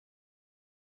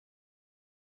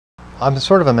I'm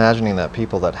sort of imagining that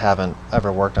people that haven't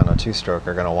ever worked on a two-stroke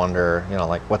are going to wonder,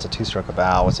 like, what's a two-stroke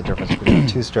about? What's the difference between a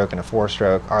two-stroke and a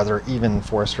four-stroke? Are there even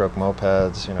four-stroke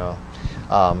mopeds?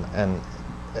 And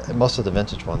most of the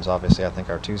vintage ones, obviously, I think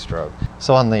are two-stroke.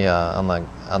 So on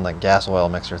the gas oil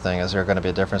mixer thing, is there going to be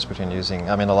a difference between using?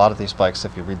 I mean, a lot of these bikes,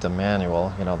 if you read the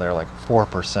manual, they're like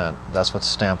 4%. That's what's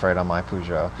stamped right on my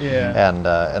Peugeot. Yeah. And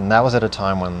that was at a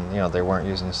time when they weren't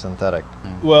using synthetic.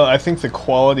 Well, I think the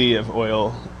quality of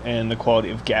oil and the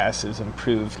quality of gas has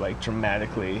improved like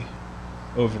dramatically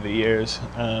over the years.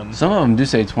 Some of them do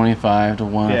say 25 to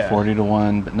 1 or 40 to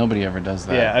 1, but nobody ever does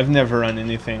that. Yeah, I've never run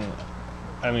anything.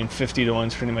 I mean, 50 to 1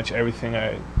 is pretty much everything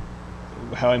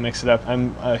how I mix it up.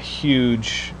 I'm a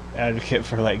huge advocate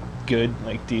for like good,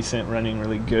 like decent running,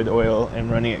 really good oil and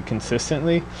running it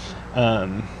consistently.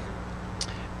 In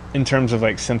terms of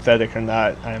like synthetic or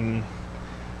not, I'm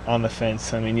on the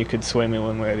fence. I mean, you could sway me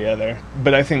one way or the other.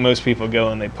 But I think most people go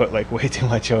and they put like way too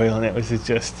much oil in it, which is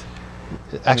just...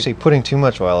 Actually, putting too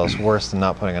much oil is worse than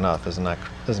not putting enough. Isn't that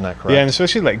correct? Yeah, and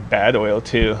especially like bad oil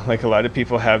too. Like a lot of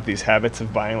people have these habits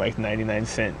of buying like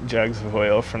 99-cent jugs of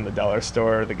oil from the dollar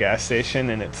store or the gas station,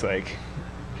 and it's like,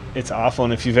 it's awful.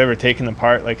 And if you've ever taken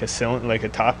apart like a cylinder, like a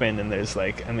top end, and there's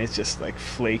like, I mean, it's just like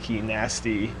flaky,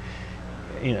 nasty,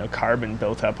 carbon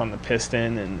built up on the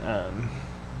piston, and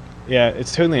yeah,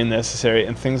 it's totally unnecessary.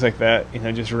 And things like that,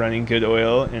 just running good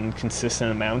oil and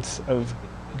consistent amounts of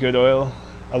good oil.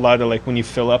 A lot of like when you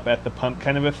fill up at the pump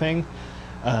kind of a thing,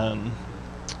 a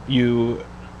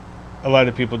lot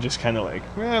of people just kind of like,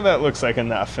 that looks like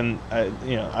enough. And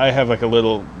I have like a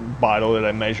little bottle that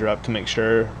I measure up to make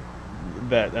sure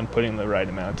that I'm putting the right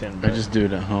amount in. I just do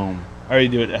it at home. Or you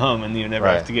do it at home and you never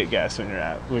have to get gas when you're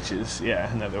out, which is,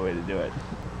 another way to do it.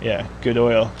 Yeah, good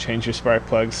oil. Change your spark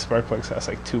plugs. Spark plugs cost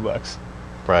like $2.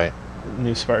 Right.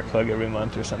 New spark plug every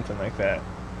month or something like that.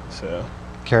 So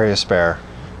carry a spare.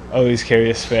 Always carry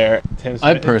a spare.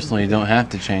 I personally don't have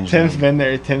to change Tim's them. been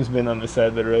there. Tim's been on the side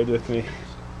of the road with me.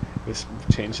 Just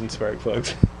changing spark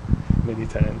plugs many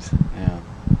times. Yeah.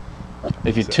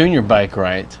 If you tune your bike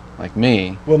right, like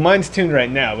me. Well, mine's tuned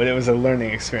right now, but it was a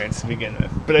learning experience to begin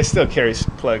with. But I still carry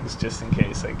plugs just in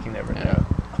case. Like, you never know.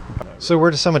 So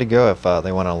where does somebody go if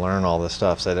they want to learn all this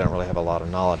stuff? So they don't really have a lot of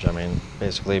knowledge. I mean,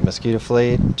 basically, Mosquito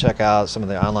Fleet. Check out some of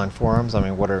the online forums. I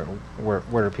mean, where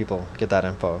do people get that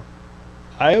info?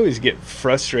 I always get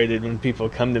frustrated when people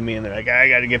come to me and they're like, I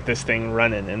got to get this thing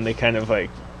running, and they kind of like,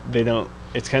 they don't.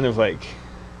 It's kind of like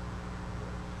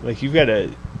you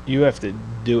have to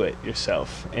do it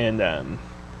yourself. And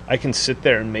I can sit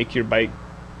there and make your bike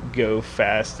go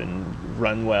fast and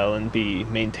run well and be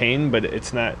maintained, but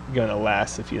it's not going to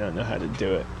last if you don't know how to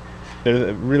do it.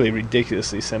 They're really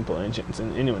ridiculously simple engines,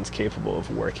 and anyone's capable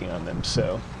of working on them.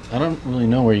 So I don't really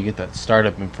know where you get that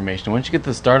startup information. Once you get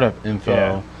the startup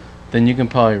info, then you can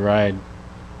probably ride,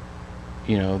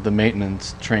 the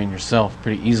maintenance train yourself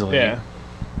pretty easily. Yeah.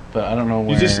 But I don't know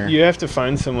where. You have to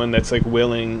find someone that's like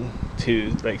willing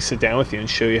to like sit down with you and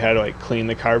show you how to like clean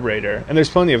the carburetor. And there's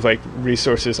plenty of like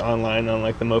resources online on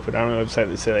like the Moped Army website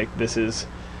that say like, this is,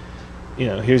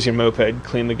 here's your moped,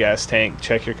 clean the gas tank,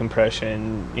 check your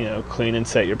compression, clean and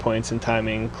set your points and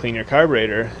timing, clean your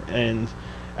carburetor. And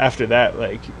after that,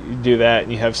 like, you do that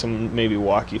and you have someone maybe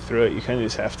walk you through it. You kind of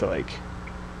just have to like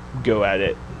go at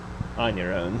it on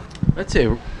your own. I'd say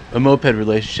a moped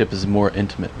relationship is a more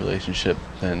intimate relationship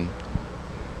than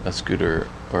a scooter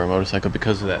or a motorcycle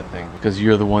because of that thing. Because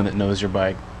you're the one that knows your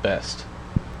bike best.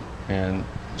 And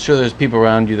sure, there's people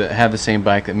around you that have the same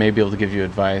bike that may be able to give you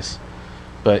advice.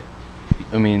 But,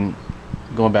 I mean,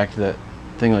 going back to that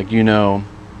thing, like, you know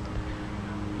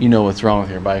what's wrong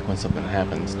with your bike when something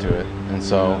happens to it. And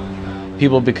so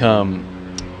people become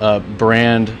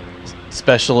brand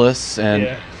specialists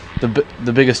and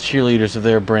the biggest cheerleaders of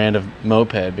their brand of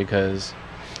moped because,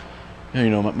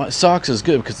 my socks is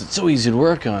good because it's so easy to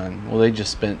work on. Well, they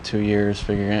just spent 2 years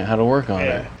figuring out how to work on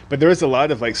it. But there was a lot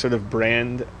of like sort of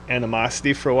brand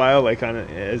animosity for a while, like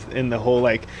in the whole,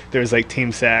 like, there was like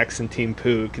Team Sachs and Team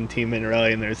Pook and Team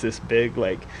Minarelli, and there's this big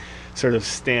like sort of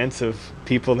stance of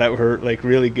people that were like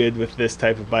really good with this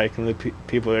type of bike and the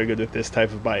people that are good with this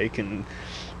type of bike, and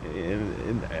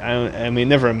I mean, it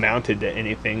never amounted to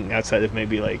anything outside of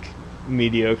maybe like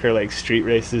mediocre like street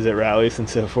races at rallies and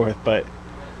so forth. But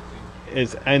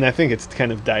and I think it's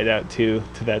kind of died out too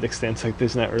to that extent. It's like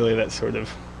there's not really that sort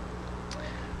of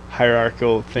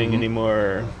hierarchical thing anymore,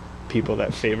 or people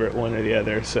that favorite one or the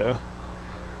other. So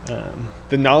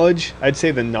I'd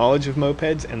say the knowledge of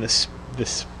mopeds and the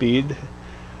speed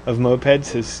of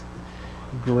mopeds has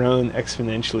grown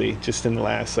exponentially just in the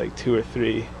last like 2 or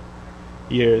 3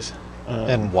 years.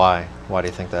 And why? Why do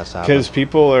you think that's happening? Because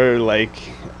people are like,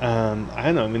 I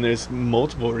don't know. I mean, there's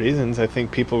multiple reasons. I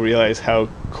think people realize how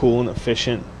cool and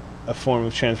efficient a form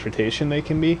of transportation they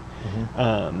can be.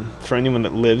 For anyone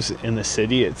that lives in the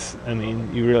city,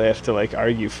 you really have to like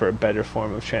argue for a better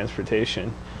form of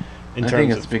transportation. I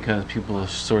think it's because people are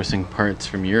sourcing parts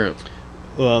from Europe.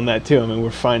 Well, and that too. I mean,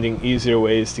 we're finding easier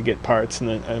ways to get parts and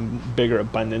a bigger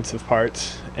abundance of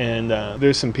parts. And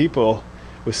there's some people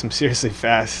with some seriously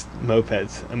fast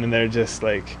mopeds. I mean, they're just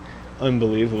like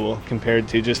unbelievable compared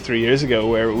to just 3 years ago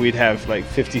where we'd have like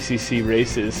 50cc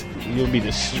races. You'll be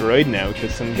destroyed now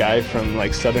because some guy from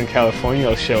like Southern California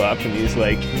will show up and he's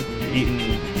like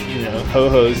eating,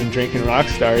 ho-hos and drinking rock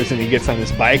stars, and he gets on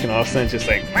his bike and all of a sudden it's just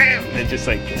like wham, and it just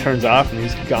like turns off and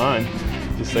he's gone,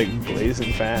 just like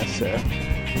blazing fast. So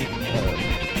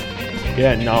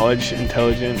knowledge,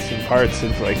 intelligence, and parts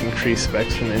have like increased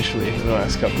exponentially in the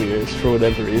last couple of years for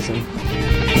whatever reason.